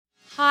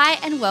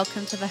and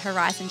welcome to the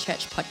Horizon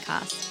Church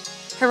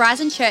podcast.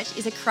 Horizon Church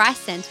is a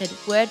Christ-centered,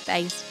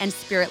 word-based and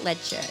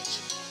spirit-led church.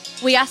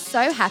 We are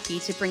so happy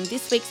to bring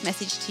this week's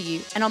message to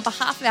you, and on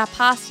behalf of our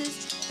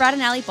pastors, Brad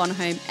and Ali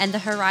Bonholm, and the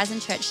Horizon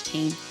Church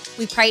team,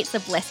 we pray it's a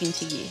blessing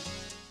to you.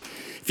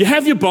 If you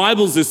have your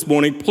Bibles this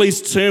morning,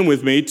 please turn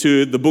with me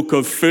to the book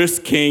of 1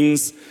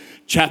 Kings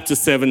chapter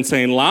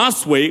 17.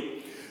 Last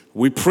week,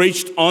 we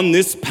preached on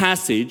this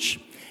passage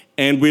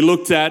and we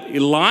looked at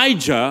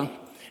Elijah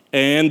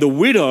and the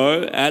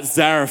widow at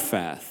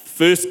Zarephath.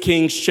 1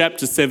 Kings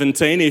chapter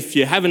 17. If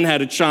you haven't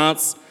had a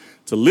chance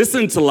to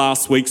listen to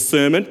last week's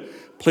sermon,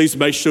 please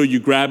make sure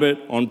you grab it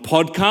on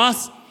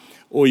podcast,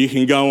 or you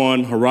can go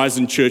on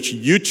Horizon Church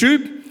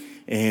YouTube.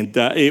 And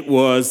it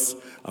was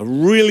a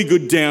really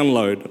good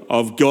download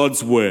of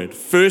God's word.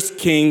 1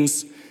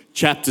 Kings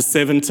chapter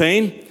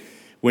 17.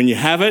 When you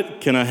have it,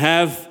 can I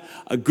have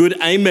a good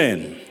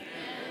amen?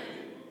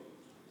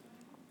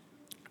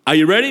 Are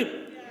you ready?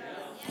 Yes.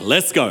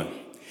 Let's go.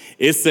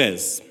 It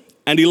says,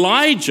 "And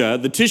Elijah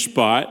the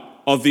Tishbite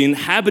of the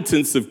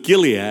inhabitants of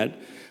Gilead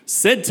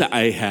said to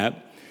Ahab,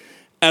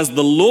 'As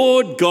the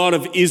Lord God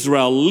of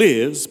Israel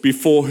lives,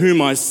 before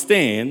whom I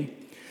stand,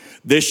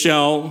 there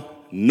shall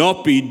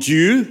not be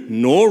dew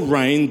nor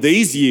rain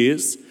these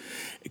years,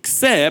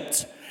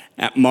 except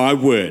at my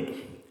word.'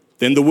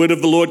 Then the word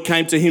of the Lord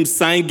came to him,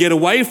 saying, 'Get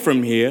away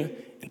from here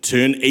and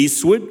turn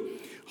eastward,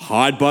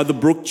 hide by the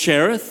brook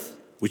Cherith,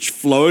 which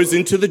flows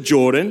into the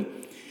Jordan,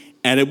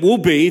 and it will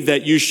be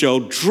that you shall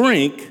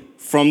drink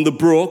from the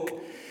brook,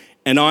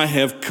 and I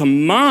have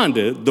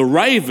commanded the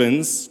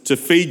ravens to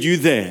feed you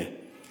there.'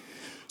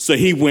 So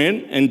he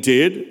went and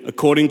did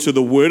according to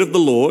the word of the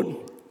Lord,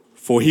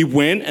 for he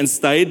went and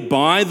stayed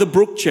by the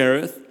brook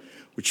Cherith,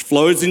 which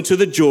flows into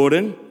the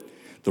Jordan.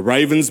 The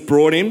ravens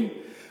brought him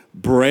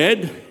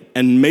bread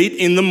and meat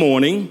in the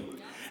morning,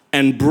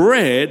 and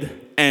bread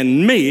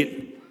and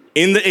meat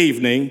in the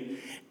evening,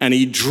 and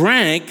he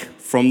drank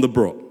from the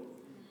brook.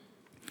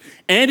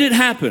 And it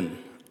happened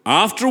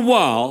after a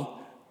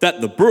while that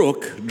the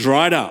brook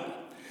dried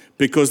up,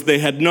 because there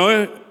had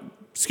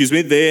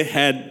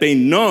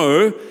been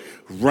no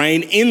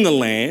rain in the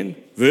land.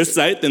 Verse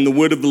 8, then the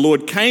word of the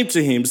Lord came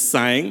to him,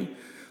 saying,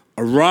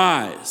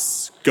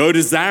 'Arise, go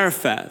to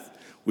Zarephath,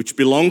 which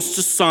belongs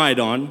to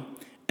Sidon,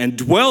 and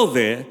dwell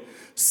there.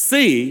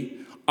 See,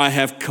 I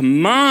have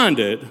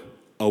commanded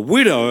a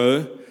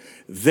widow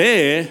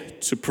there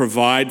to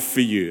provide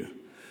for you.'"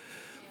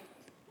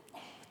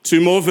 Two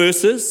more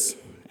verses,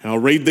 and I'll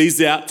read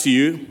these out to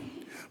you.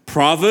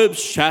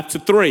 Proverbs chapter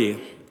 3,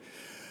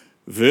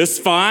 verse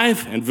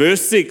 5 and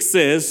verse 6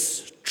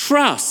 says,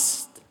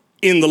 "Trust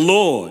in the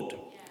Lord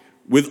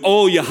with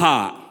all your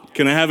heart."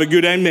 Can I have a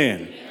good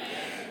amen?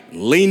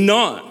 Amen. "Lean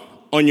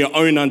not on your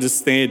own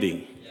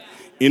understanding.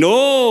 In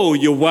all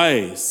your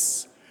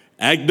ways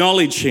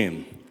acknowledge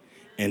him,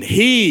 and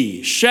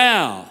he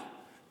shall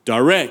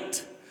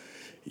direct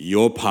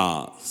your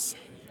paths."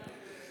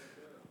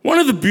 One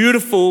of the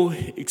beautiful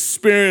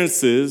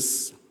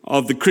experiences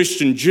of the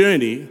Christian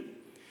journey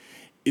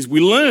is we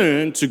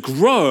learn to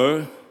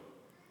grow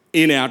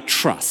in our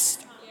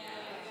trust.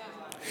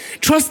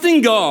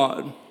 Trusting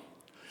God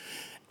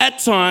at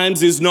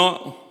times is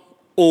not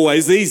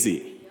always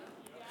easy.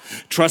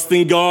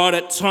 Trusting God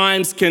at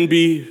times can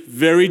be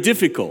very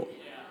difficult.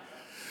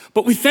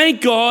 But we thank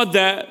God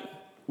that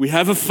we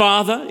have a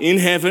Father in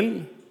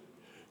heaven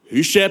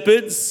who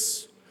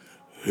shepherds,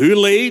 who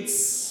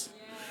leads,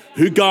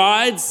 who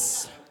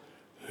guides,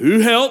 who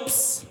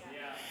helps,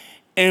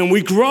 and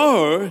we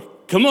grow,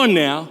 come on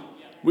now,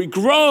 we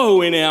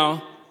grow in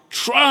our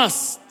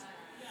trust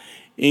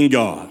in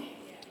God.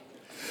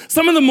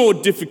 Some of the more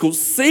difficult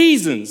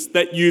seasons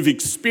that you've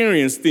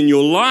experienced in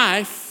your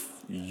life,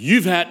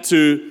 you've had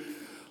to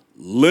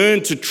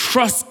learn to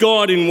trust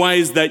God in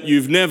ways that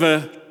you've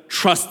never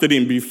trusted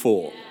him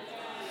before.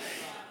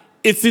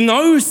 It's in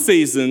those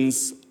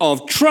seasons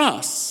of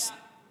trust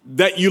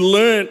that you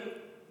learn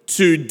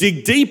to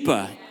dig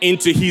deeper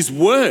into his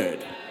word.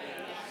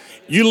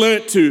 You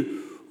learn to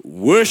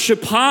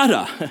worship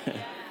harder.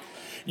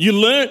 You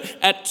learn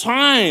at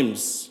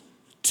times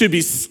to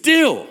be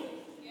still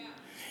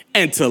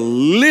and to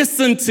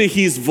listen to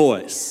his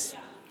voice.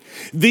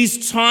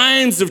 These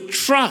times of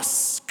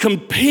trust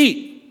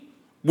compete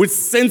with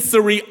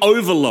sensory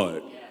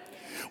overload.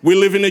 We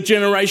live in a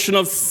generation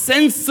of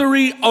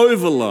sensory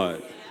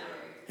overload.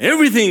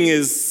 Everything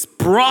is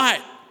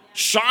bright,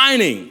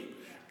 shining,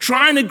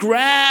 trying to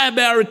grab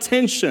our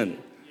attention.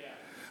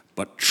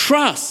 But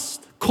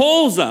trust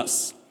calls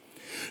us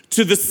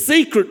to the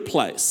secret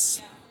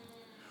place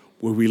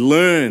where we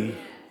learn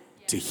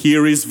to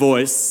hear his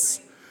voice,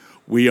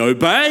 we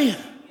obey,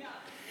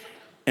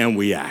 and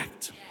we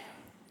act.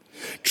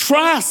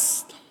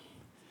 Trust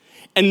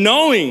and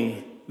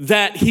knowing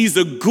that he's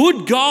a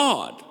good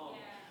God,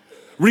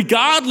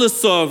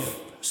 regardless of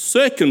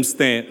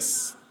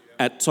circumstance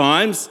at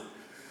times,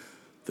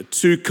 the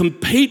two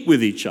compete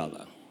with each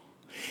other.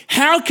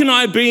 How can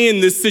I be in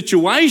this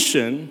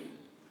situation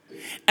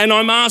and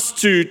I'm asked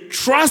to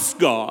trust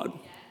God,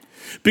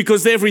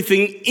 because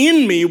everything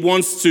in me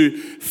wants to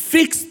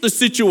fix the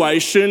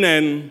situation,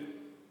 and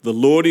the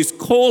Lord is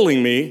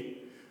calling me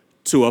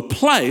to a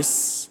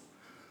place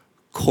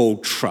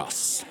called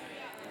trust.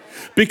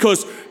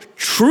 Because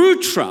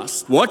true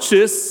trust, watch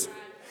this,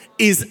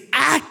 is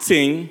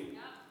acting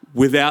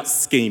without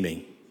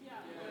scheming.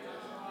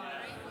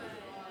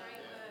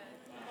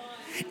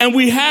 And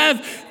we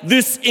have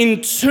this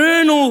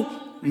internal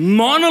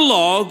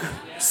monologue,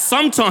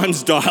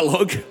 sometimes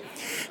dialogue,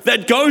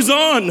 that goes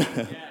on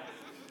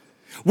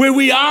where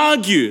we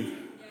argue.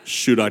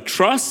 Should I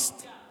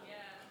trust?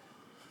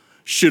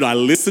 Should I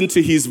listen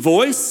to his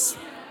voice?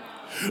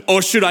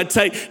 Or should I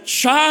take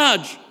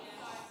charge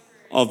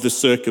of the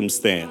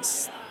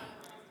circumstance?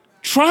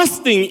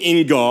 Trusting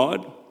in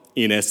God,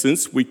 in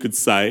essence, we could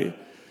say,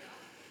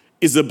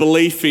 is a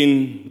belief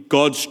in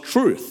God's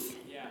truth.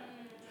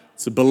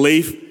 It's a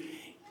belief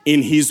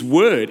in his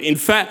word. In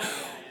fact,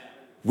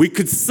 we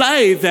could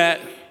say that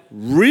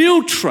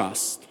real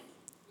trust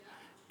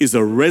is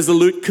a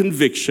resolute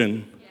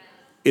conviction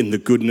in the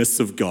goodness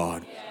of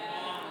God.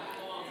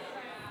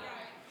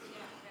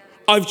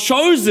 I've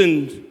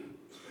chosen,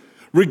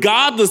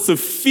 regardless of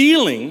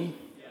feeling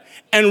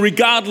and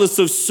regardless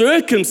of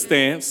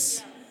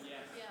circumstance,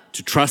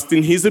 to trust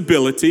in his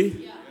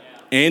ability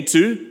and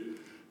to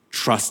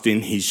trust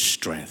in his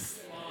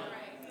strength.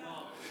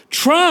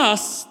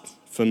 Trust,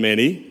 for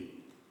many,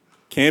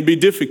 can be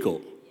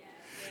difficult,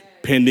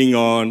 depending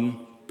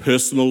on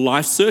personal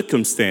life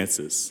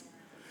circumstances.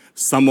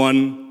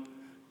 Someone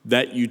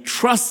that you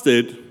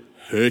trusted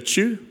hurt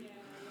you,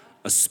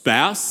 a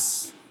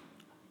spouse,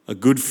 a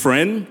good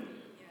friend,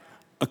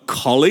 a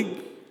colleague,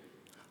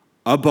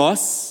 a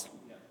boss.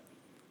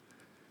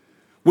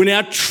 When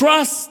our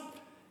trust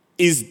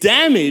is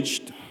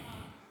damaged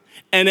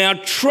and our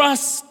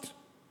trust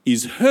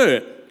is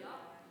hurt,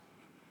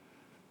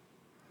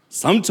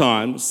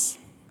 sometimes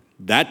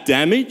that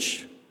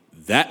damage,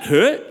 that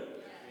hurt,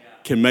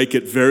 can make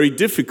it very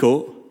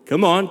difficult,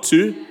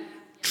 to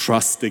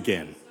trust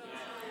again.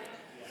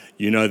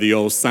 You know the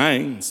old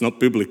saying, it's not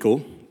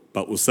biblical,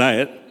 but we'll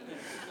say it.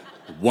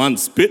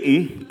 Once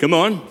bitten,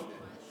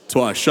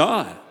 twice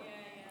shy.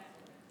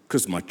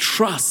 Because my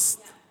trust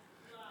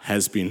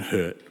has been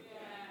hurt.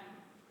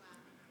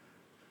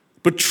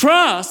 But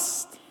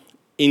trust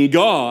in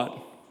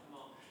God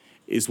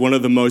is one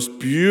of the most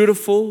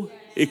beautiful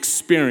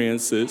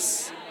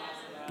experiences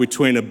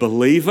between a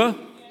believer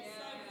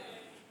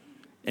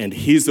and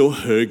his or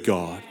her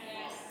God.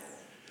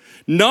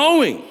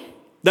 Knowing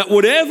that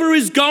whatever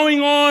is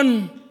going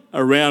on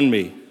around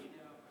me,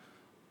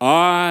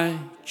 I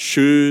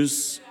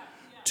choose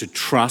to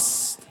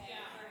trust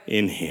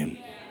in him.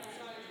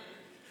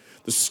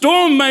 The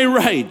storm may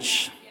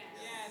rage.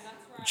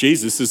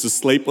 Jesus is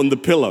asleep on the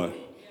pillow.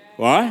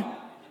 Why?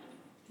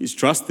 He's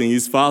trusting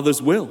his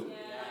Father's will.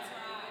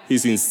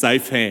 He's in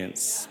safe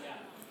hands.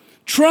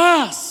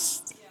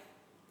 Trust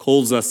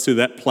calls us to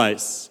that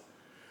place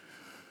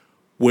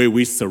where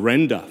we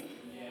surrender.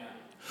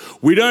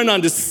 We don't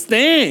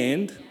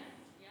understand,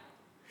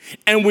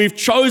 and we've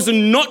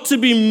chosen not to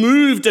be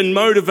moved and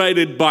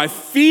motivated by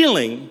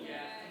feeling,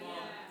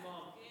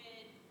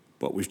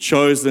 but we've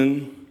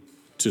chosen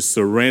to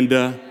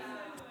surrender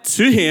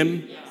to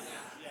him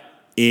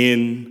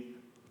in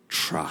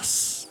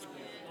trust.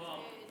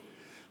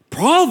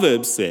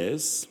 Proverbs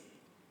says,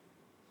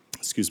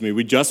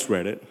 we just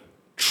read it,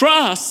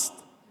 trust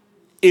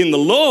in the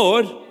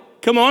Lord,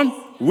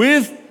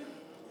 with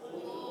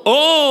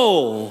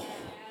all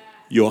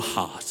your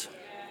heart.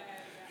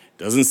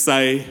 It doesn't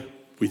say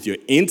with your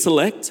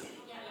intellect.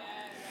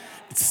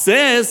 It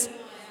says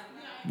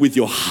with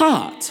your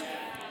heart,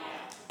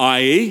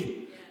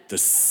 i.e., the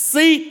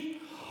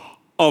seat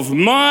of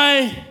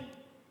my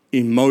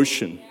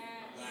emotion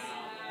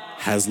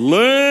has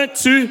learned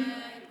to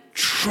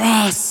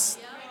trust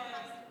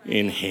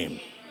in him. In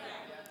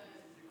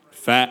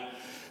fact,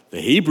 the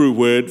Hebrew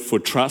word for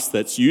trust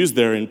that's used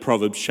there in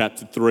Proverbs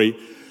chapter 3,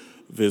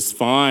 verse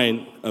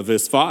 5,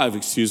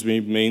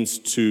 means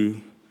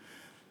to,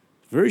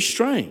 very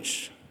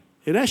strange.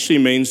 It actually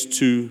means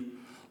to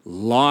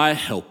lie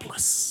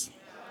helpless,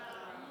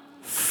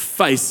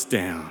 face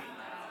down.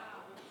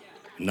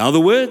 In other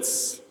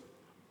words,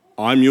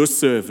 I'm your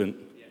servant,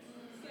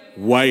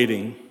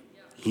 waiting,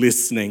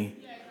 listening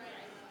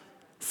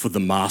for the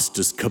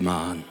master's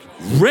command,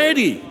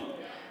 ready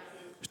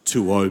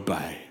to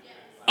obey.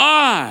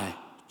 I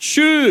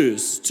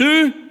choose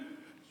to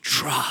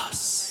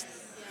trust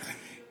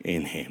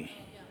in him.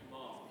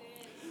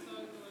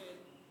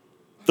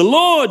 The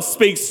Lord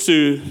speaks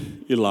to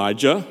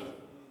Elijah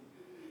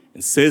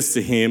and says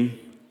to him,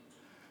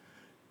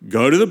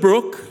 go to the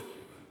brook,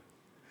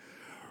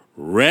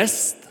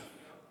 rest,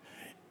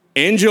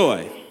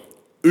 enjoy.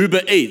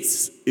 Uber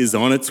Eats is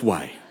on its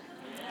way.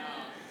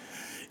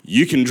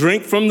 You can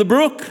drink from the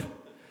brook,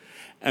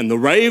 and the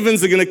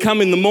ravens are going to come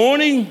in the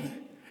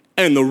morning,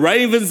 and the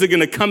ravens are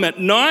going to come at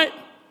night,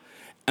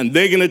 and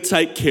they're going to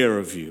take care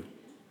of you.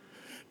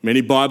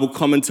 Many Bible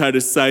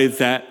commentators say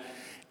that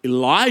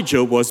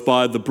Elijah was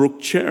by the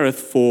brook Cherith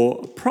for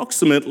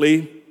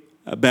approximately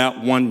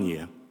about 1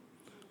 year.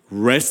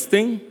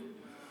 Resting,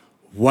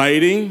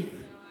 waiting,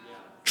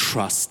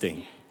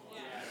 trusting.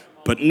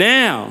 But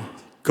now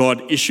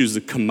God issues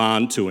a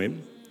command to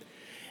him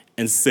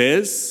and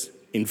says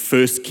in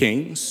 1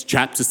 Kings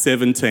chapter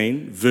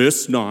 17,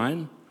 verse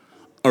 9,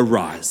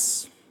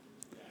 arise.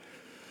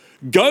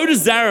 Go to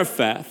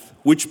Zarephath,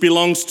 which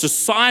belongs to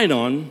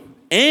Sidon,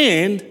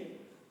 and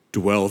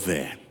dwell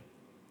there.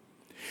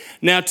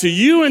 Now to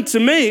you and to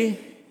me,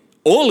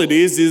 all it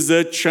is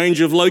a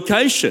change of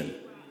location.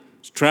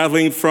 It's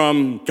traveling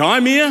from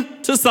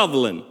Gymea to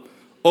Sutherland,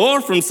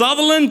 or from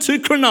Sutherland to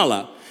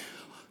Cronulla.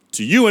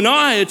 To you and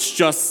I, it's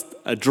just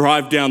a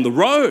drive down the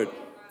road.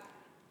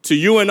 To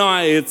you and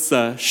I, it's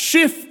a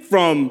shift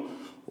from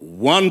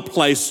one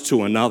place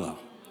to another.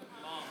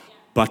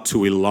 But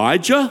to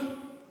Elijah,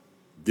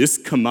 this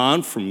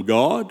command from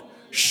God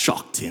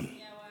shocked him.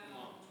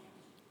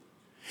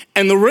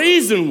 And the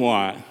reason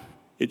why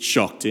it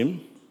shocked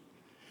him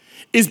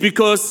is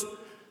because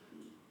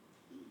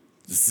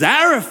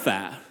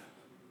Zarephath,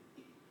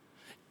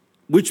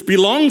 which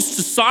belongs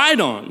to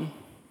Sidon,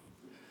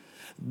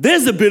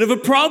 there's a bit of a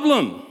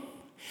problem.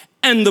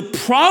 And the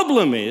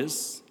problem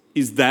is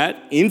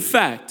that, in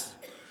fact,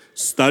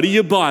 study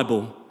your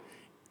Bible,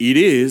 it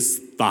is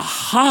the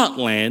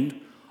heartland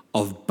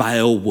of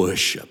Baal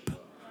worship.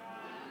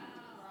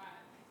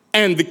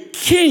 And the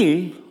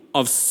king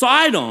of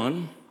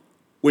Sidon,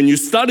 when you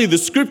study the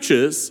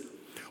scriptures,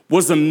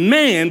 was a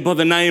man by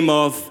the name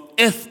of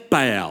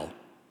Ethbaal,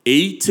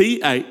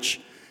 Ethbaal.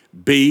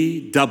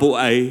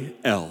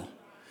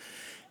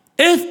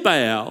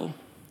 Ethbaal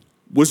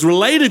was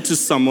related to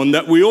someone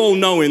that we all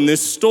know in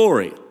this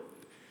story.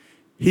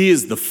 He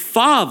is the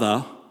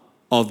father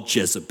of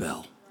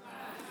Jezebel.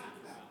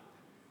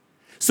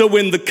 So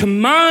when the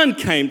command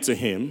came to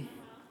him,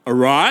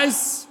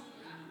 arise,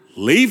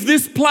 leave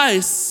this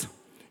place,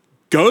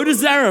 go to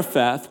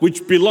Zarephath,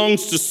 which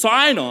belongs to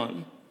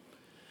Sidon,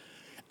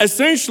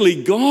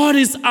 essentially God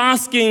is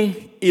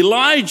asking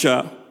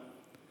Elijah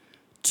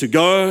to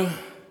go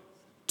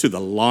to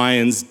the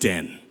lion's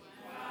den.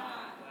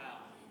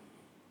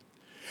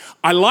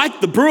 I like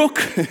the brook.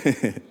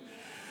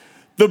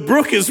 The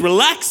brook is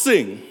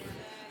relaxing.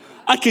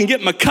 I can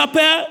get my cup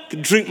out,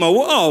 can drink my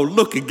water. Oh,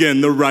 look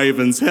again, the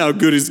ravens. How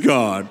good is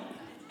God?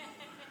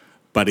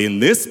 But in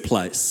this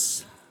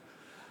place,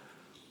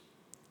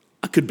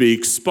 I could be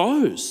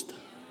exposed.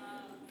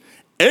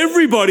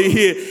 Everybody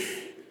here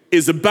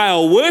is a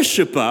Baal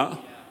worshipper.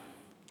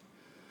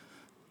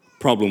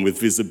 Problem with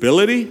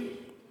visibility,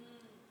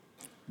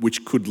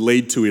 which could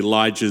lead to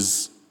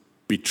Elijah's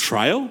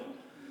betrayal,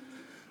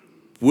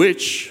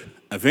 which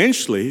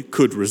eventually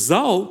could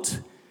result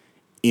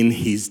in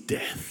his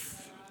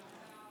death.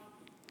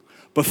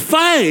 But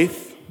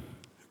faith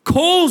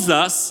calls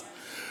us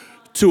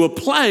to a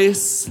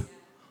place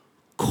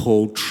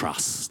called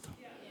trust,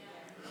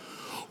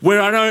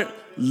 where I don't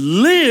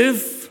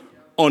live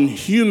on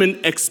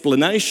human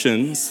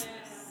explanations,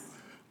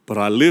 but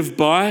I live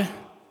by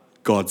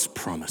God's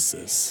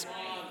promises.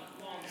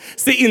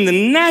 See, in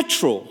the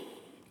natural,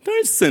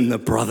 don't send the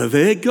brother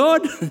there,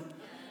 God.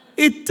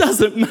 It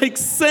doesn't make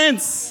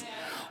sense.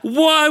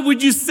 Why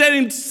would you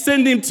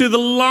send him to the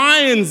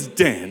lion's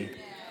den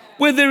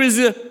where there is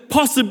a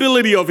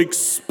possibility of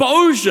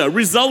exposure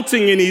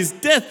resulting in his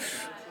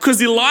death?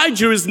 Because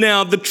Elijah is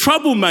now the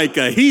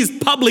troublemaker. He's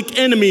public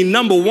enemy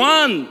number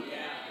one.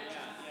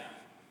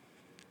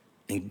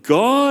 And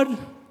God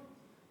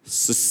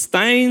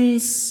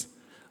sustains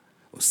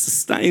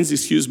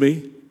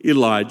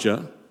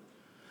Elijah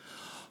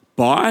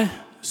by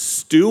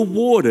still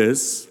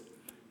waters.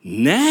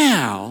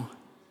 Now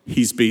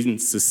he's been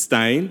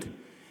sustained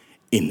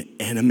in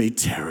enemy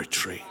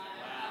territory.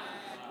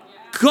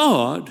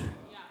 God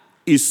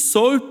is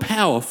so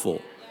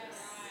powerful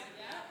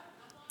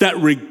that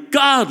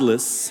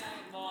regardless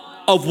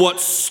of what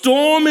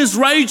storm is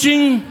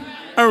raging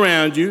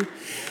around you,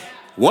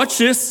 watch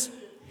this,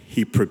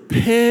 he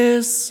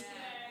prepares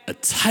a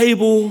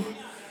table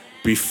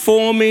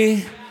before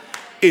me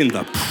in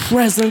the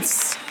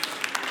presence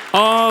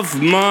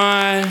of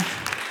my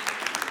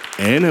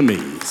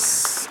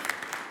enemies.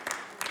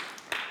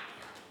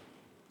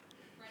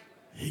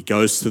 He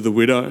goes to the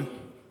widow.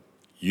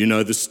 You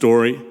know the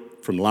story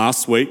from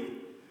last week.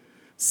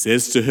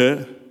 Says to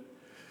her,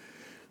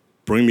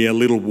 bring me a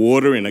little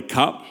water in a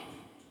cup.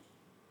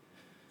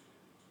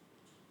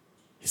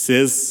 He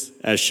says,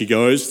 as she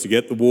goes to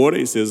get the water,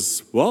 he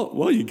says, well,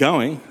 while you're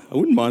going, I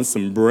wouldn't mind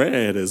some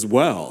bread as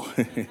well.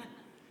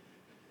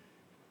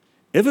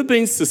 Ever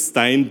been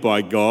sustained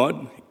by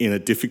God in a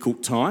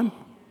difficult time?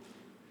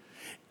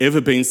 Ever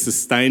been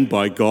sustained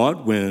by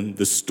God when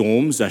the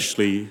storm's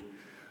actually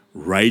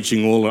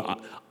raging all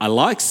around? I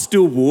like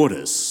still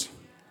waters.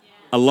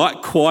 I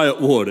like quiet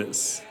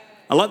waters.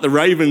 I like the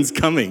ravens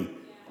coming.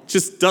 It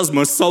just does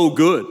my soul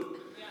good.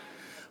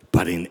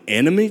 But in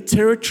enemy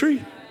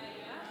territory,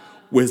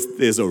 where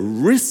there's a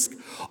risk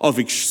of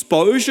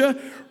exposure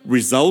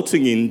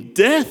resulting in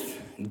death,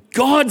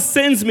 God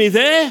sends me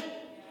there.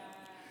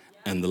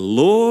 And the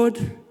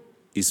Lord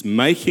is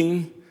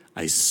making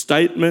a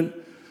statement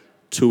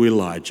to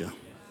Elijah,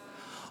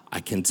 I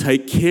can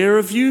take care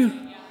of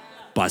you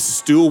by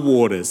still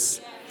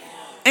waters,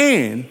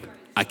 and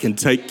I can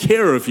take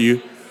care of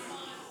you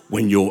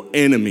when your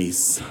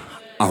enemies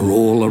are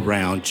all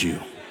around you.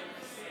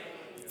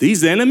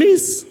 These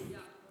enemies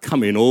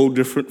come in all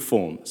different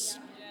forms.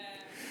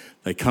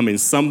 They come in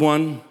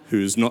someone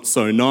who's not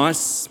so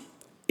nice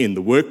in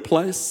the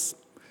workplace,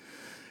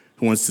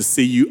 who wants to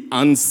see you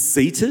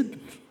unseated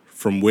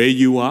from where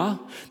you are.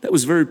 That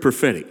was very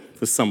prophetic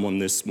for someone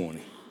this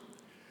morning.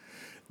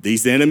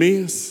 These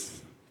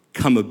enemies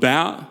come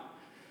about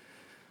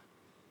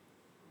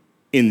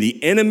in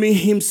the enemy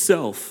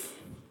himself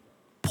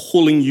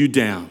pulling you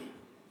down,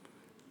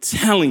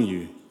 telling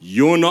you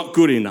you're not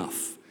good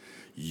enough,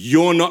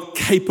 you're not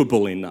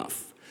capable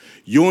enough,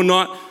 you're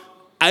not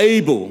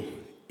able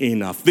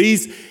enough.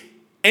 These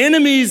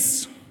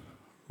enemies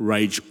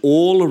rage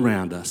all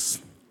around us,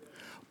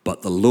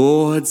 but the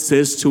Lord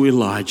says to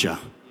Elijah,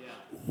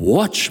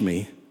 watch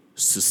me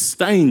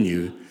sustain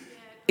you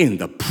in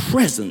the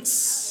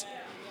presence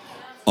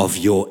of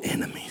your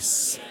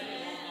enemies.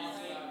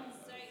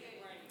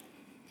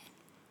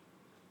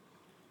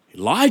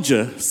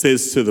 Elijah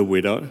says to the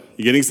widow,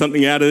 you getting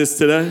something out of this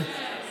today?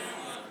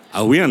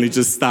 Oh, we only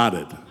just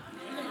started.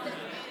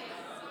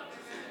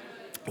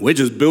 We're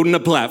just building a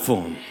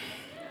platform.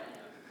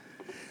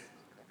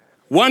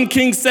 1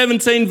 Kings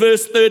 17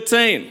 verse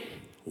 13.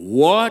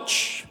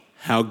 Watch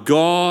how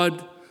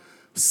God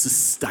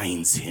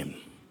sustains him.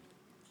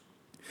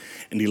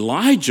 And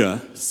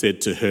Elijah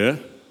said to her,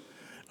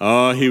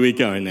 oh, here we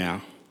go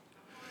now.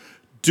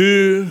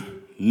 Do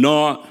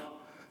not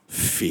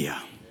fear.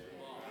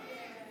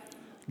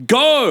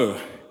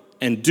 Go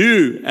and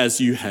do as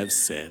you have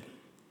said.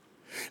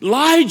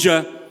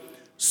 Elijah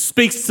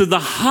speaks to the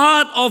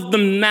heart of the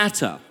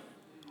matter.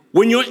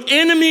 When your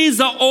enemies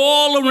are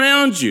all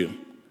around you,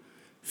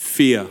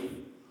 fear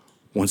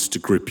wants to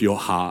grip your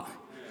heart.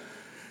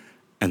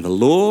 And the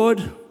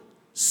Lord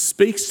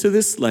speaks to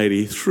this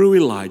lady through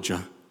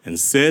Elijah and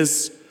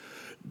says,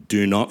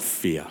 do not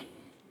fear.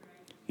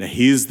 Now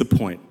here's the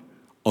point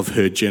of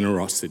her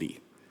generosity.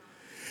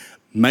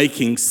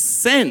 Making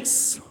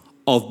sense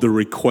of the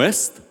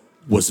request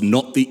was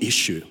not the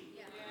issue.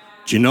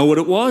 Do you know what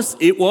it was?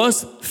 It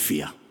was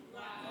fear.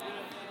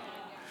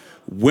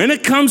 When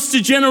it comes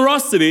to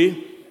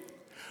generosity,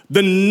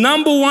 the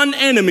number one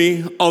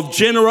enemy of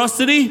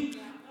generosity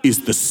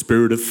is the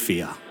spirit of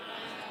fear.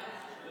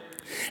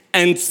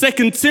 And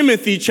 2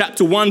 Timothy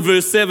chapter 1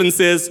 verse 7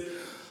 says,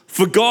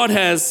 for God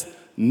has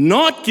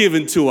not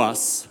given to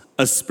us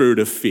a spirit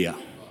of fear,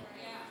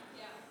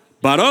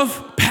 but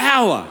of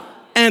power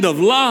and of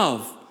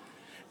love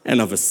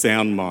and of a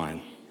sound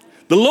mind.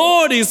 The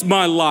Lord is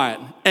my light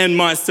and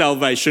my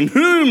salvation.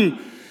 Whom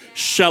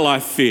shall I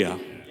fear?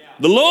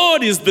 The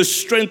Lord is the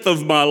strength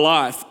of my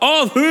life.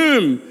 Of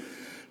whom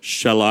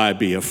shall I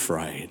be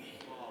afraid?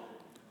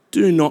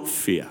 Do not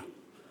fear.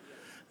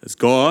 As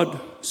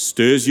God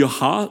stirs your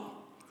heart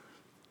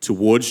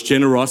towards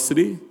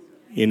generosity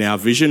in our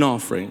vision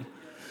offering,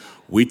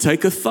 we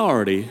take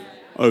authority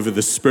over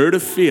the spirit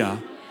of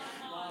fear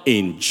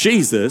in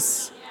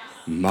Jesus'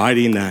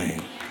 mighty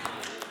name.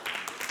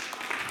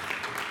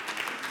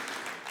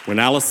 When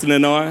Alison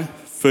and I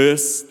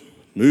first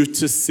moved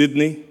to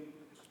Sydney,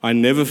 I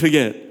never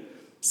forget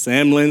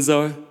Sam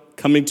Lenzo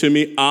coming to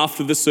me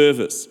after the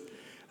service.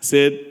 I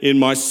said in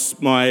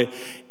my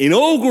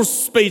inaugural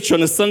speech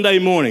on a Sunday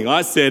morning,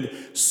 I said,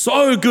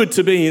 so good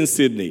to be in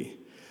Sydney.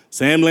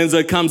 Sam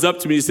Lenzo comes up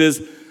to me and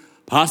says,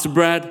 Pastor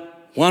Brad,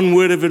 one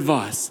word of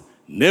advice.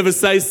 Never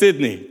say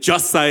Sydney,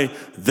 just say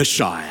the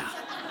Shire.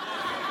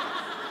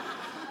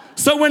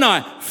 So when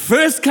I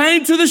first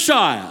came to the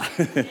Shire,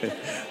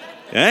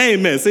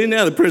 amen. See,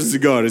 now the presence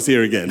of God is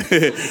here again.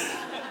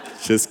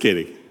 Just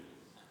kidding.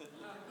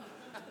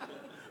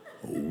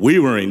 We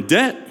were in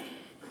debt.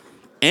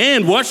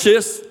 And watch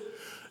this.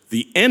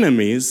 The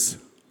enemies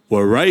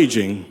were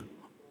raging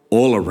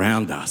all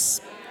around us.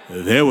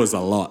 There was a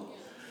lot.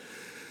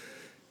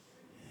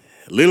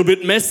 A little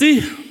bit messy,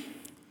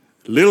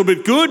 a little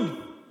bit good,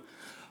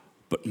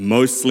 but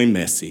mostly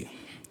messy.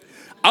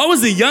 I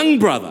was a young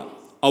brother.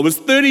 I was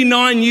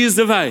 39 years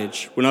of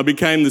age when I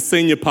became the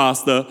senior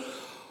pastor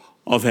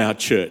of our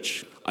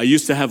church. I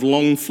used to have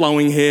long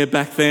flowing hair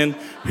back then.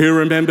 Who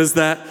remembers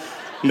that?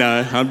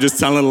 No, I'm just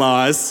telling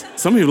lies.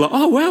 Some people are like,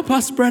 oh wow,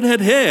 Pastor Brad had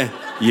hair.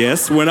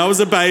 Yes, when I was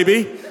a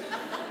baby.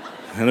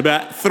 And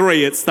about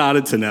 3 it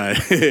started to know.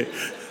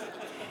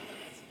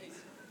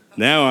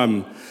 Now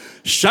I'm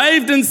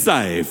shaved and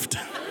saved.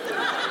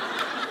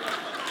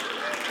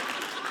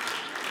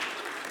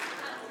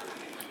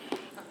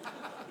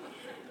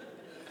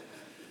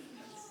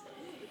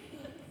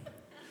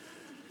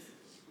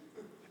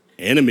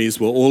 Enemies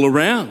were all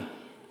around.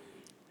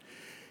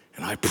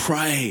 And I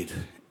prayed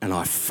and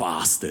I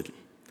fasted.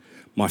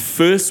 My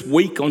first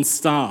week on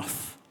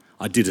staff,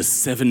 I did a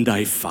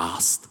 7-day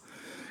fast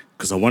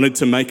because I wanted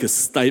to make a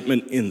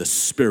statement in the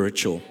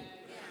spiritual.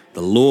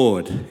 The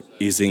Lord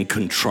is in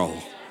control.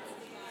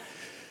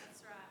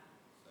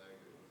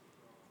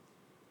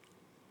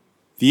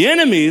 The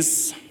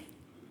enemies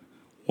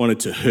wanted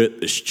to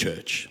hurt this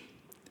church.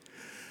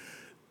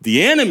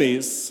 The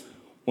enemies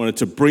wanted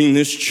to bring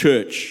this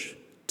church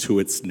to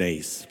its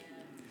knees.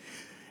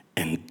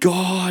 And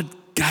God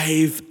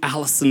gave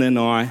Alison and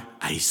I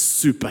a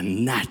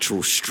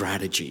supernatural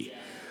strategy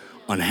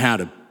on how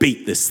to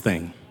beat this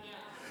thing.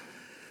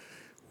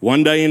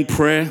 One day in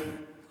prayer,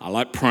 I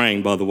like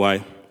praying, by the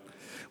way.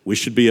 We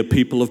should be a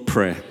people of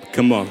prayer.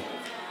 Come on.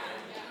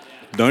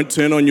 Don't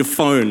turn on your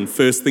phone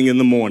first thing in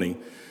the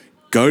morning.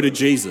 Go to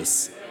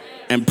Jesus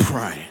and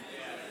pray.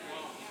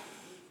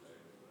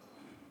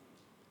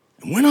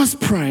 And when I was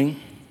praying,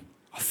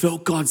 I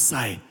felt God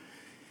say,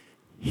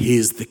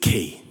 here's the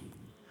key.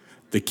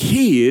 The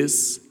key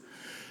is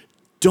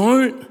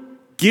don't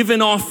give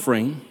an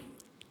offering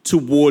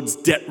towards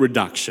debt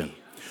reduction.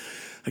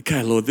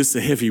 Okay, Lord, this is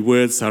a heavy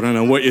word, so I don't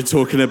know what you're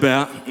talking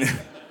about.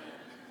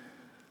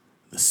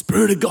 The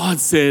Spirit of God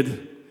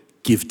said,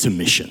 give to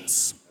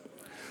missions.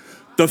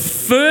 The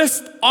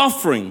first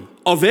offering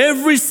of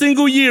every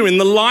single year in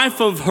the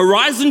life of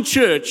Horizon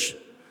Church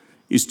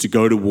is to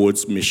go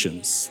towards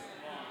missions.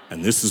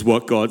 And this is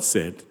what God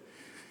said.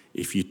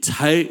 If you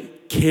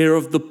take care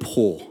of the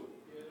poor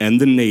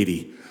and the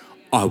needy,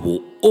 I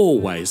will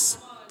always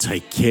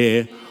take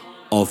care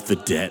of the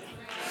debt.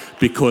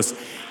 Because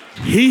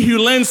he who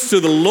lends to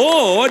the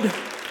Lord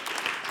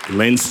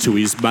lends to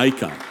his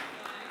maker.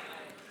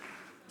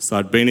 So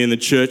I'd been in the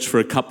church for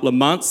a couple of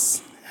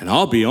months, and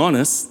I'll be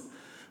honest,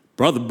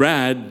 Brother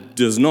Brad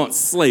does not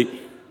sleep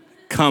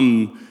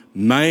come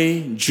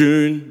May,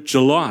 June,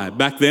 July.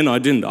 Back then I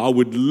didn't. I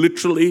would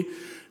literally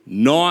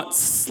not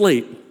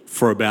sleep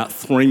for about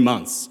 3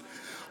 months.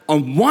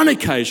 On one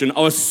occasion,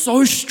 I was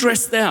so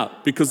stressed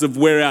out because of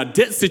where our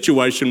debt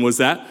situation was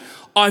at,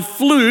 I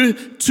flew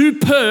to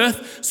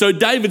Perth so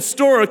David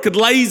Storer could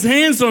lay his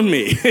hands on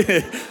me.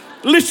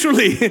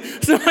 Literally.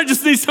 So I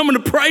just need someone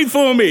to pray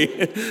for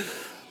me.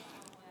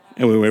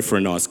 And we went for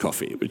a nice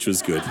coffee, which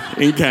was good,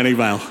 in Canning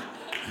Vale.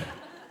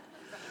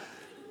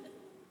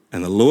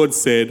 And the Lord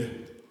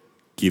said,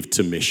 give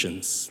to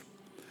missions.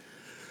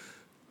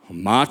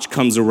 March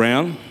comes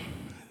around,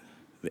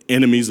 the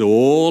enemies are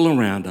all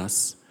around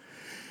us,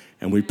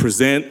 and we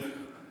present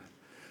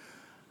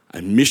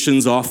a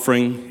missions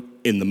offering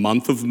in the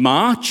month of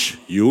March,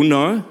 you'll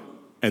know,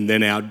 and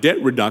then our debt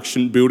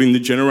reduction, building the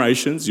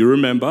generations, you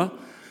remember,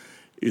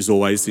 is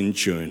always in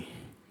June.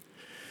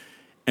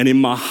 And in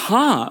my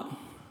heart,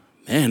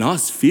 man, I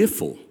was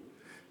fearful.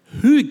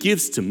 Who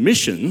gives to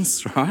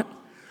missions, right?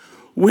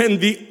 When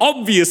the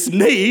obvious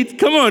need,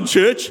 come on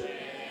church,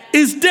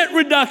 is debt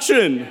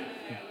reduction.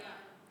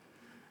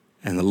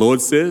 And the Lord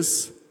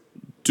says,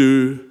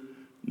 do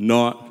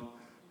not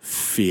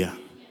fear.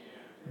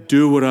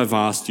 Do what I've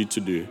asked you to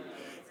do.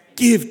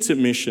 Give to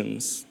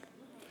missions.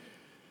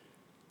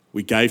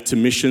 We gave to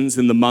missions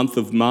in the month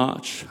of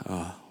March.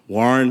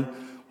 Warren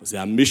was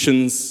our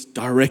missions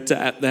director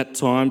at that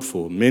time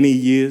for many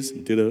years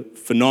and did a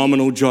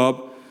phenomenal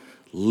job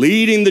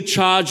leading the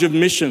charge of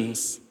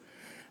missions.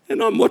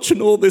 And I'm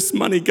watching all this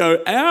money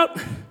go out.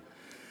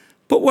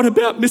 But what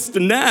about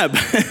Mr. Nab?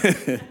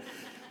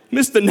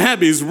 Mr.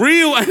 Nab is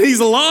real and he's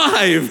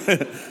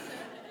alive.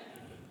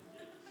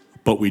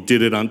 But we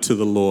did it unto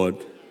the Lord.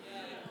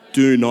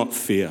 Do not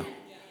fear.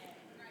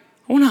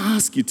 I want to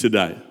ask you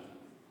today,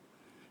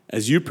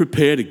 as you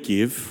prepare to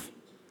give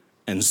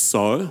and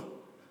sow,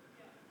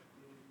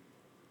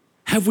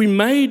 have we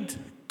made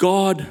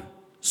God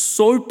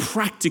so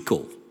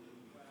practical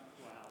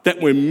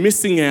that we're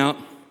missing out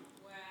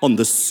on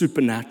the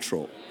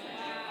supernatural?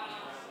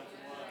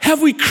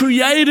 Have we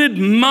created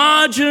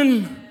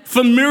margin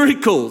for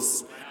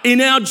miracles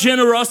in our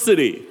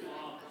generosity?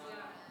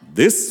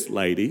 This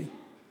lady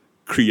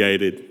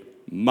created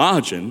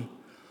margin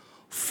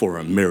for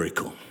a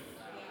miracle.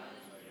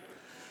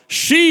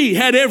 She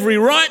had every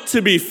right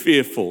to be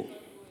fearful.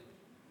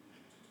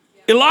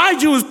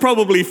 Elijah was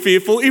probably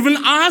fearful, even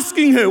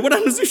asking her, what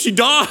happens if she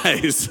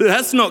dies?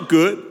 That's not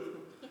good.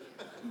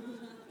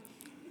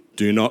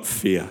 Do not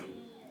fear.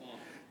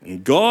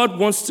 And God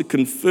wants to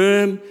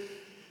confirm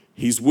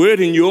his word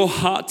in your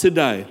heart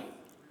today.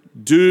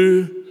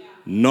 Do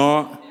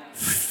not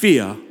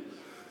fear.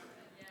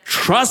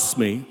 Trust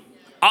me,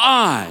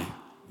 I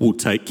will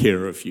take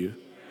care of you.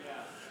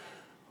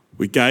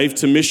 We gave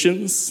to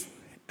missions,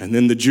 and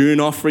then the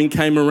June offering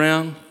came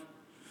around.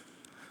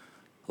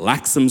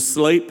 Lack some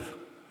sleep,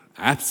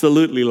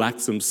 absolutely lack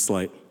some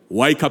sleep.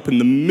 Wake up in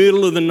the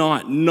middle of the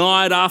night,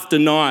 night after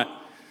night.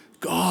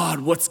 God,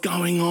 what's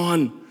going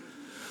on?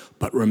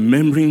 But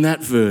remembering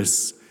that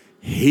verse,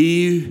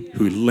 he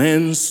who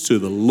lends to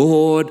the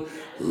Lord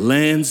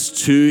lends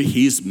to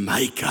his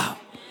maker.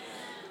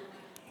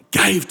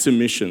 Gave to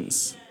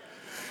missions.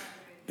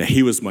 Now,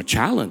 here was my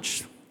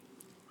challenge.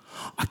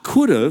 I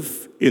could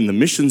have, in the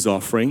missions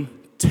offering,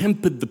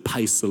 tempered the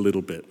pace a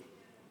little bit.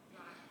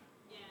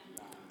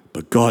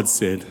 But God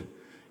said,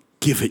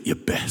 give it your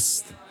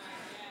best.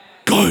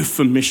 Go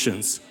for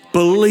missions.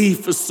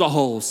 Believe for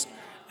souls.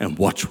 And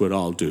watch what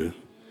I'll do.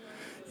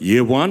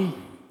 Year 1,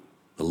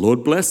 the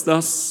Lord blessed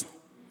us.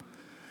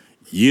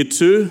 Year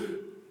 2,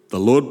 the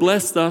Lord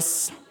blessed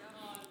us.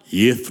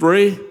 Year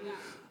 3,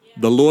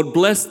 the Lord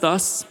blessed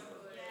us.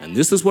 And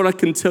this is what I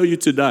can tell you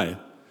today.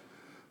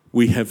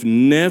 We have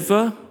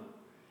never,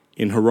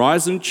 in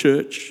Horizon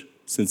Church,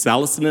 since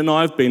Alison and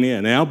I have been here,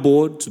 and our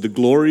board, to the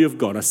glory of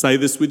God, I say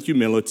this with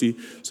humility,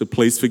 so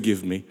please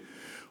forgive me,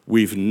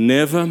 we've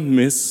never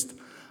missed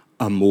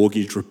a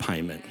mortgage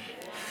repayment.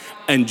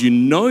 And you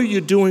know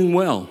you're doing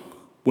well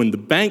when the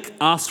bank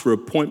asks for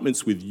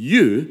appointments with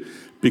you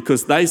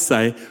because they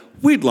say,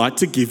 we'd like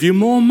to give you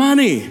more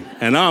money.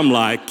 And I'm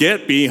like,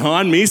 get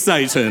behind me,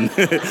 Satan.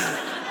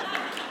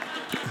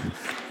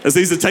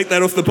 Aziza, take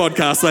that off the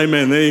podcast,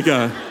 amen. There you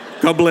go.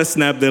 God bless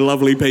NAB, they're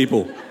lovely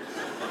people.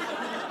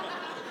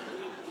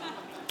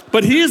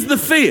 But here's the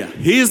fear.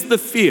 Here's the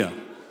fear.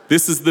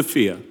 This is the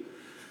fear.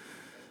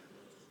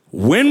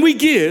 When we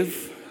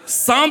give,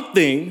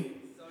 something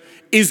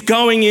is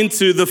going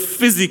into the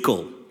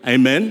physical.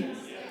 Amen?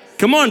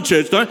 Come on,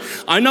 church.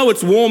 I know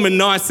it's warm and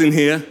nice in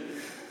here.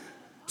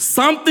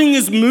 Something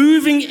is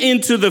moving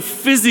into the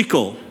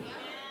physical.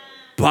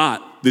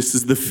 But this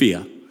is the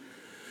fear.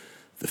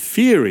 The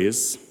fear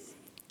is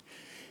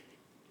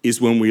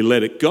when we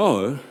let it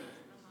go,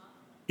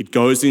 it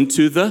goes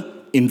into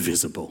the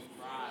invisible.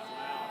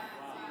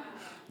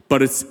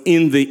 But it's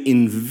in the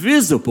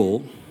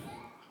invisible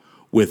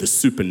where the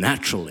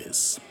supernatural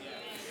is.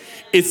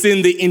 It's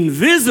in the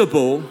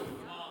invisible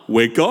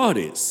where God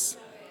is.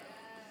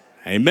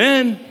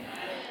 Amen.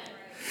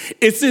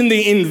 It's in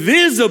the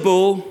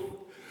invisible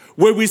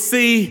where we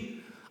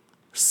see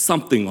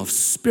something of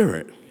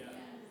spirit.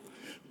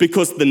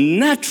 Because the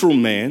natural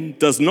man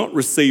does not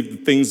receive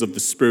the things of the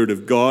Spirit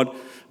of God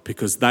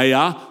because they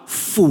are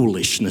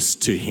foolishness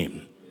to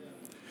him.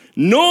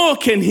 Nor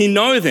can he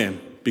know them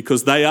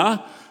because they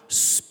are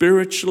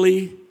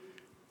spiritually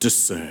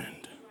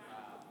discerned.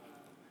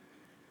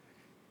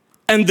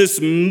 And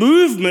this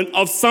movement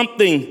of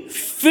something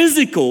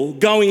physical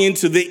going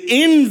into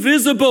the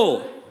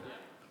invisible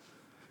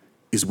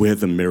is where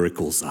the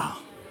miracles are.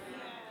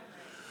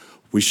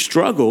 We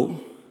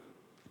struggle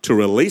to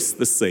release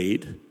the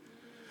seed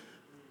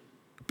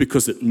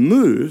because it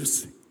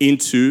moves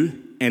into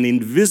an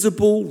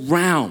invisible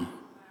realm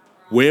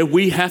where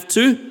we have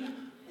to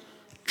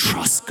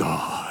trust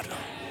God.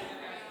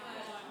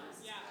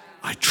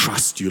 I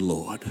trust you,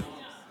 Lord.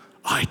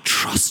 I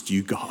trust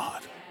you,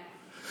 God.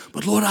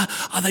 But Lord,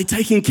 are they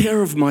taking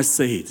care of my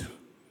seed?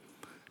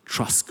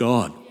 Trust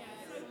God.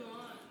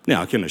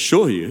 Now, I can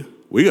assure you,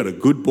 we got a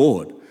good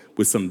board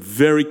with some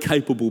very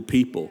capable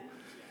people.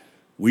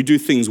 We do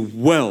things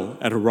well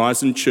at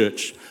Horizon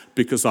Church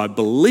because I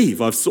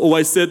believe, I've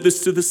always said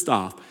this to the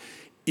staff,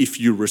 if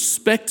you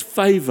respect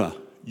favor,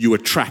 you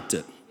attract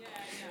it.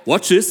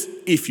 Watch this.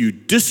 If you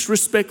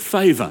disrespect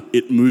favor,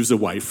 it moves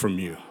away from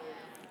you.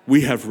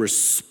 We have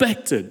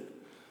respected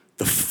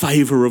the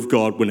favor of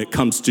God when it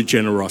comes to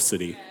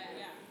generosity.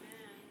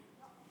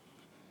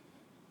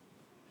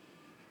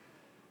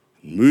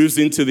 Moves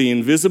into the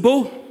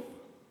invisible,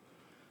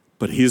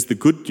 but here's the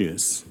good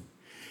news.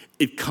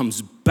 It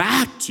comes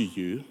back to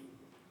you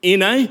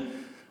in a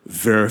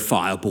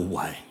verifiable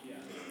way.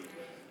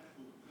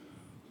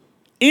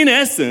 In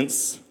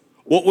essence,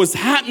 what was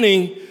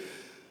happening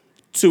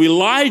to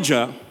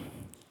Elijah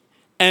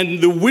and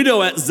the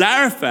widow at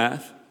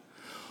Zarephath,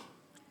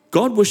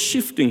 God was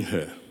shifting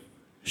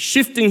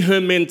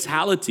her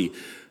mentality.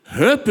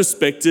 Her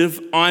perspective,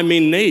 I'm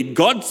in need.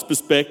 God's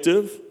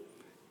perspective,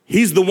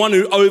 He's the one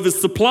who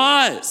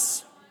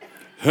oversupplies.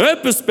 Her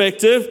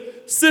perspective,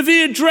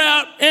 severe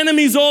drought,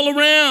 enemies all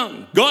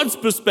around. God's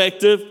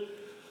perspective,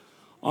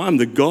 I'm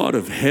the God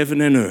of heaven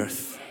and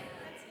earth,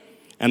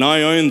 and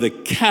I own the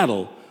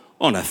cattle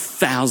on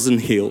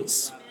 1,000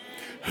 hills.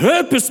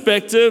 Her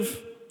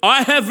perspective,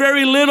 I have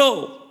very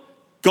little.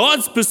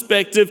 God's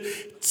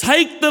perspective,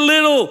 take the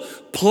little,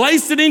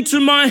 place it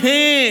into my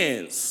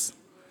hands.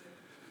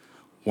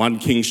 1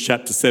 Kings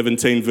chapter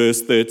 17,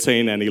 verse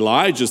 13, and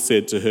Elijah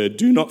said to her,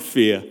 do not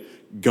fear,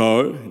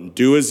 go and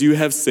do as you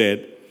have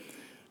said.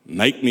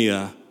 Make me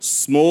a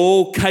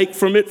small cake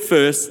from it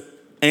first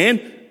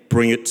and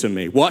bring it to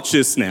me. Watch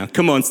this now.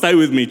 Come on, stay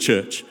with me,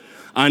 church.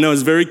 I know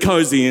it's very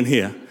cozy in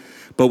here,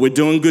 but we're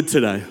doing good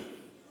today.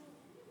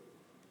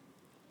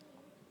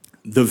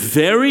 The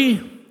very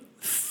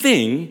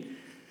thing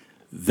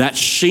that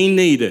she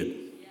needed,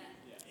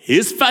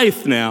 here's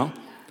faith now,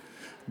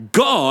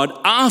 God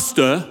asked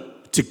her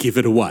to give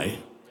it away.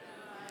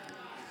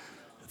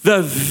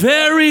 The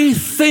very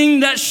thing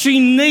that she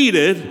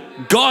needed,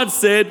 God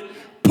said,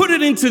 put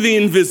it into the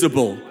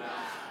invisible.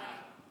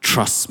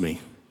 Trust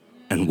me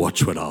and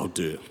watch what I'll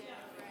do.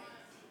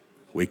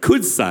 We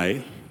could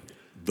say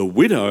the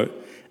widow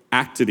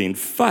acted in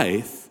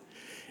faith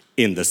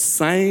in the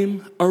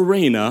same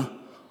arena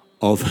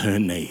of her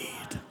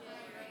need.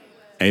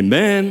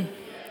 Amen.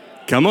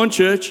 Come on,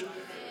 church.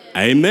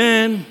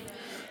 Amen.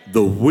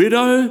 The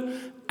widow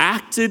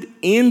acted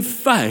in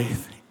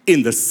faith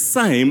in the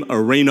same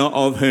arena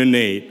of her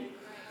need.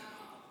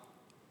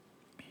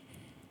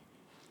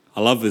 I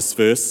love this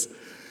verse.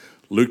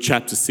 Luke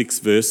chapter 6,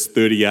 verse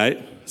 38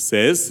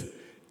 says,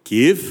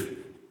 give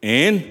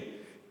and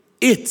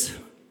it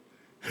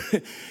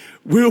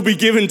will be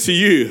given to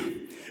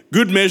you.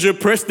 Good measure,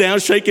 pressed down,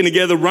 shaken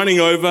together, running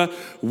over,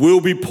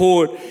 will be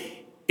poured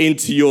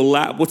into your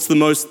lap. What's the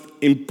most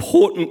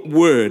important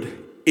word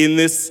in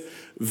this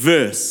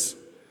verse?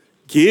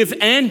 Give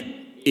and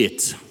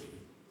it.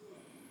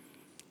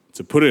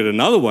 To put it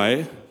another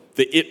way,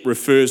 the it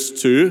refers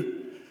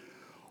to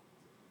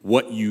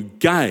what you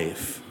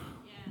gave,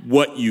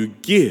 what you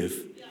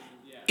give.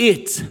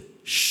 It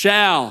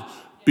shall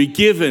be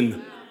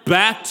given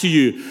back to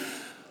you.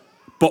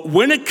 But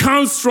when it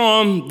comes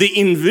from the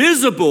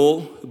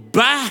invisible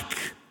back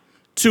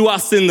to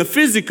us in the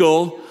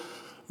physical,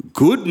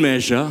 good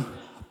measure,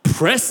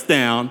 pressed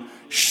down,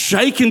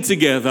 shaken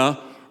together,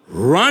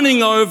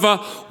 running over.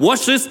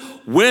 Watch this.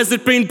 Where's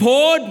it been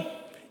poured?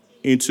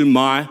 Into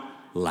my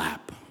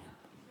lap.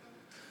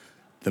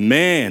 The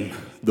man,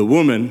 the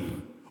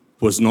woman,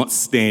 was not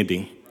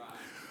standing.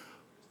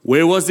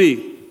 Where was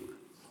he?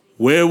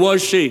 Where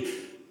was she?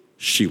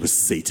 She was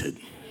seated.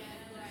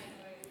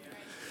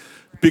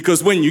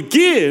 Because when you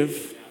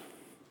give,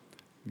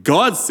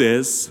 God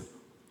says,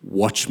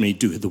 watch me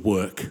do the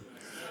work.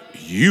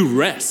 You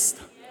rest.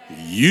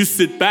 You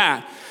sit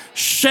back.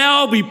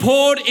 Shall be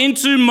poured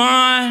into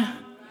my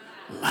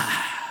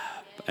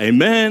lap.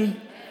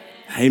 Amen.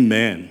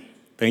 Amen.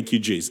 Thank you,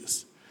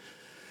 Jesus.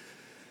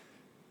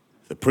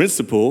 The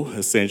principle,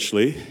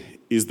 essentially,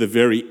 is the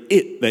very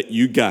it that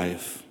you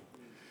gave.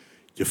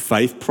 Your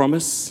faith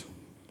promise.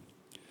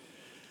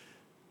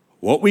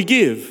 What we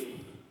give,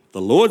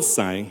 the Lord's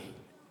saying,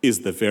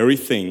 is the very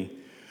thing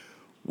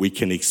we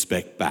can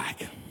expect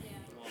back.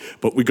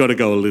 But we've got to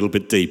go a little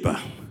bit deeper.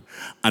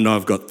 I know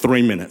I've got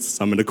 3 minutes,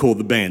 so I'm going to call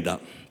the band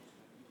up.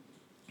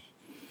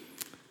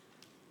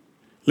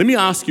 Let me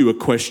ask you a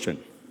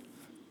question.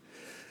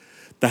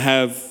 They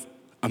have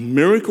a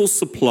miracle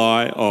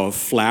supply of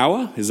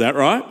flour, is that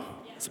right?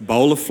 It's a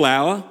bowl of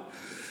flour.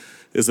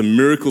 There's a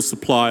miracle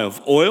supply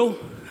of oil.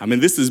 I mean,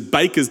 this is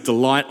Baker's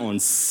Delight on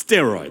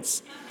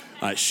steroids.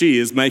 She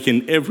is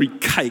making every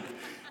cake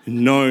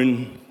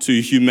known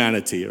to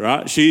humanity,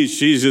 right? She's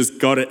just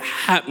got it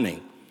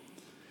happening.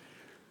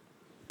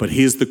 But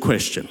here's the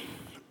question.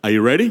 Are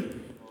you ready?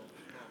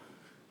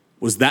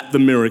 Was that the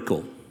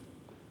miracle?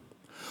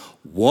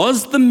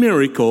 Was the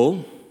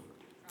miracle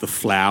the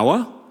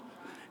flour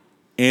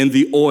and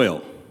the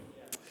oil?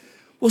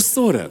 Well,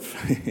 sort of.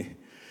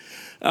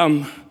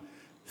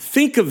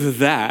 Think of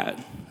that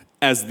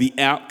as the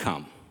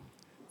outcome.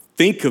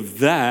 Think of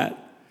that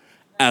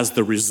as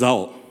the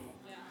result.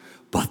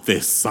 But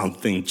there's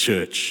something,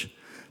 church,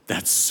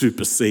 that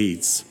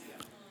supersedes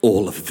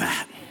all of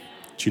that.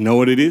 Do you know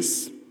what it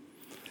is?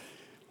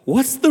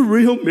 What's the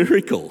real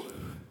miracle?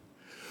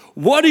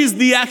 What is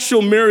the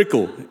actual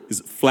miracle? Is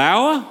it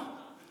flour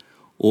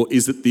or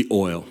is it the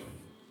oil?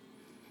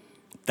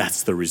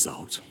 That's the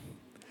result.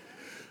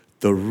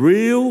 The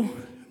real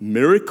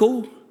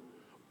miracle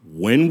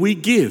when we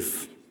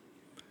give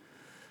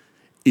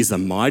is a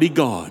mighty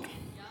God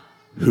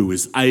who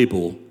is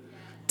able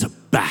to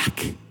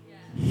back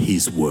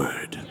his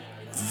word.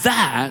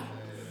 That,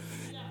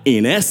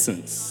 in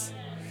essence,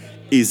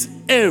 is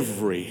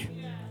every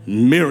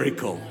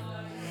miracle.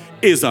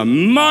 Is a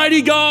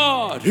mighty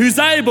God who's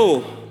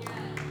able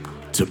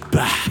to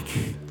back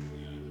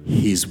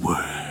his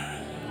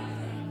word.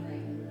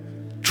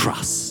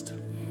 Trust.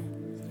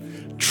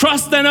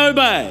 Trust and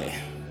obey.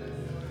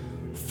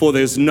 For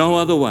there's no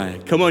other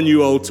way. Come on,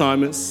 you old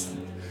timers.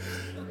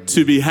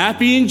 To be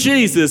happy in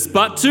Jesus,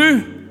 but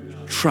to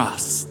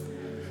trust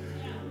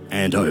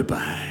and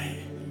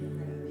obey.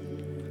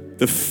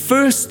 The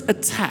first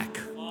attack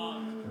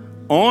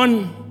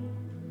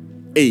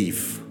on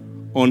Eve,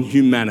 on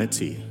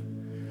humanity,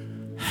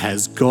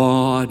 has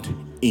God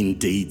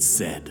indeed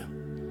said.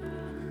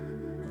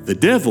 The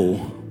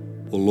devil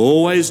will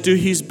always do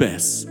his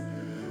best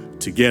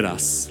to get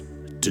us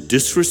to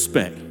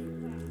disrespect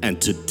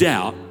and to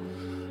doubt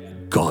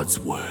God's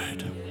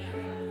word.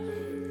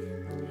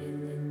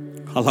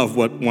 I love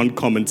what one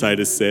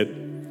commentator said.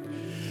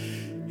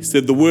 He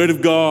said, the word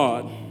of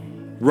God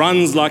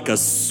runs like a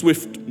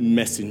swift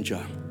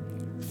messenger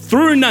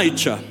through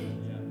nature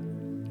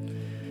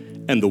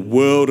and the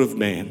world of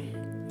man,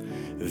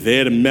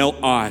 there to melt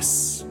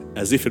ice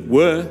as if it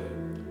were,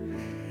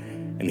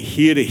 and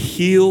here to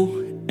heal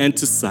and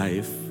to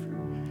save,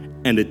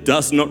 and it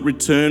does not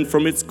return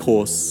from its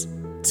course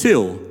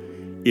till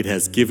it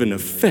has given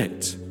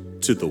effect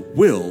to the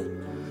will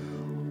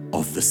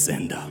of the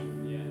sender.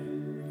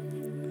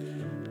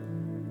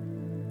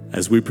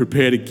 As we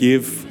prepare to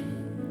give,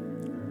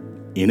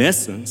 in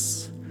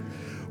essence,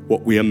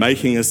 what we are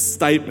making a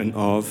statement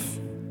of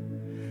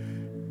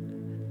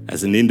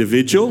as an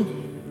individual,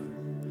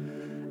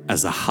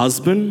 as a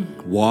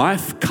husband,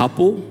 wife,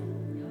 couple,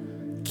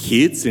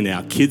 kids in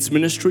our kids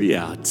ministry,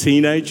 our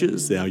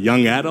teenagers, our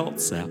young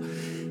adults, our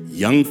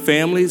young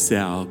families,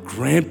 our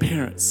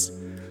grandparents,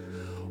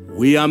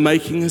 we are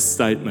making a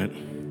statement.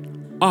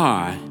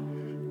 I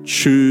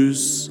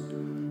choose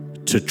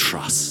to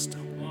trust.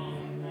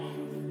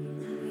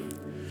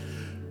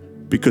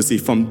 Because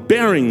if I'm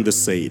burying the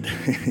seed,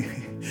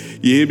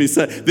 You hear me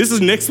say, this is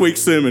next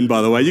week's sermon,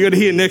 by the way. You're going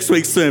to hear next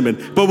week's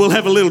sermon, but we'll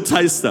have a little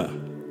taster.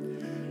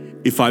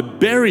 If I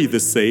bury the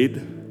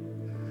seed,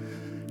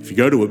 if you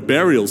go to a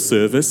burial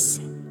service,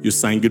 you're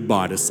saying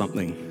goodbye to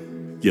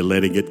something. You're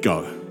letting it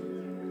go.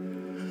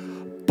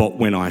 But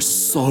when I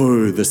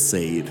sow the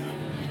seed,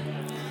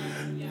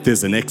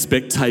 there's an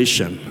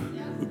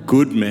expectation,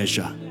 good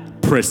measure,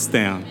 pressed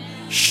down,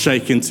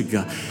 shaken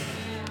together.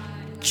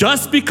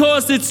 Just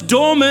because it's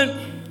dormant,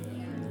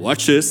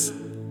 watch this,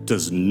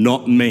 does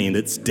not mean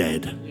it's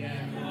dead.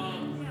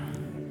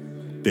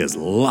 There's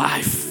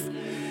life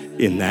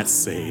in that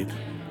seed.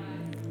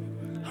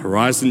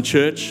 Horizon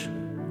Church,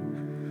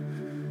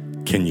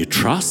 can you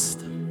trust?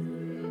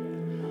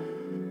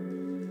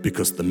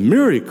 Because the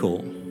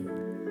miracle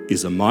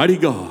is a mighty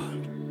God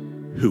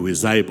who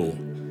is able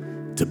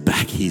to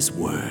back his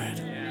word.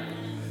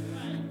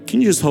 Can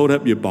you just hold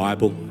up your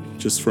Bible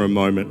just for a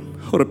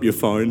moment? Hold up your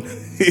phone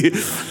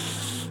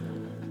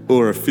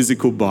or a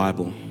physical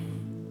Bible.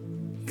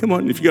 Come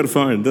on, if you've got a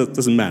phone, that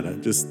doesn't matter.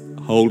 Just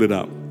hold it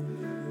up.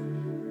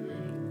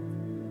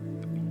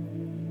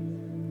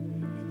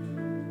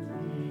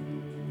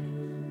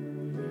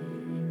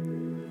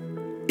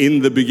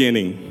 In the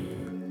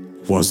beginning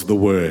was the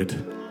Word,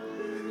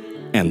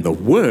 and the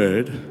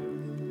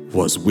Word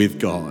was with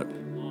God.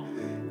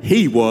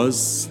 He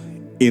was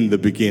in the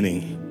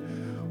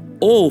beginning.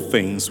 All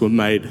things were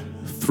made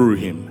through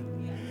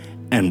him,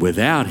 and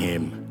without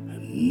him,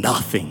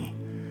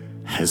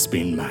 nothing has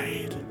been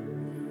made.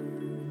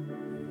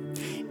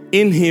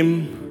 In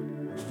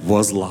him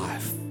was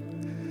life,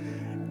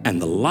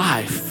 and the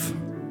life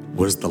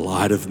was the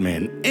light of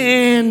men,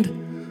 and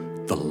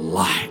the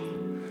light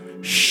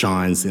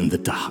shines in the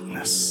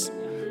darkness.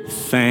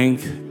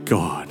 Thank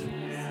God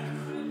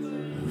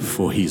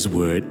for his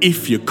word.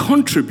 If you're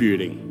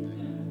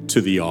contributing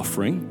to the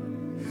offering,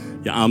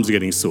 your arms are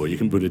getting sore, you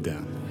can put it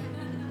down.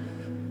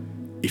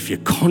 If you're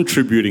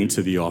contributing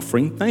to the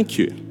offering, thank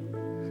you,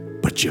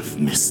 but you've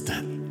missed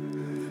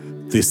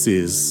it. This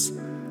is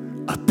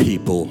a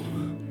people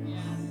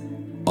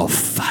of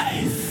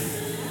faith.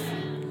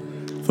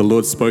 The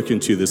Lord's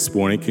spoken to you this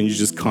morning. Can you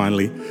just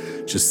kindly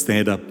just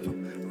stand up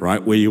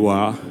right where you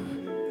are?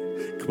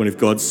 Come on, if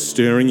God's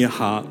stirring your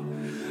heart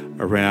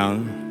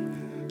around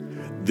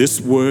this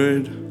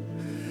word,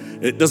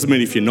 it doesn't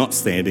mean if you're not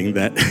standing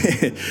that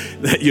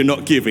that you're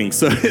not giving.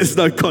 So there's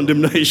no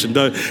condemnation,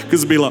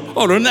 because it'll be like,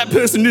 oh, no, that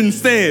person didn't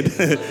stand.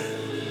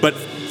 But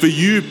for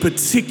you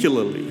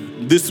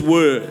particularly, this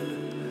word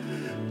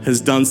has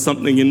done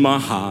something in my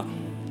heart.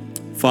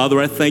 Father,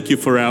 I thank you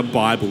for our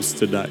Bibles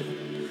today.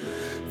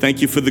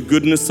 Thank you for the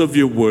goodness of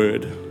your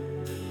word.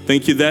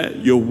 Thank you that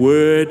your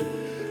word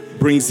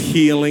brings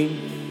healing.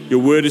 Your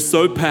word is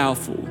so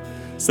powerful.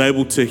 It's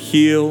able to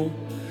heal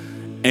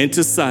and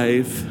to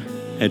save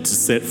and to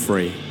set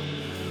free.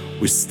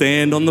 We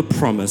stand on the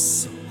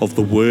promise of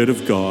the word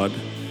of God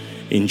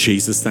in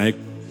Jesus' name.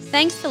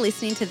 Thanks for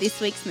listening to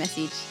this week's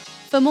message.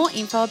 For more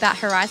info about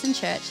Horizon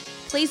Church,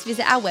 please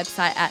visit our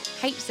website at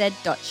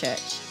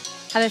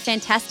hz.church. Have a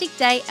fantastic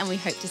day, and we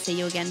hope to see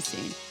you again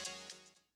soon.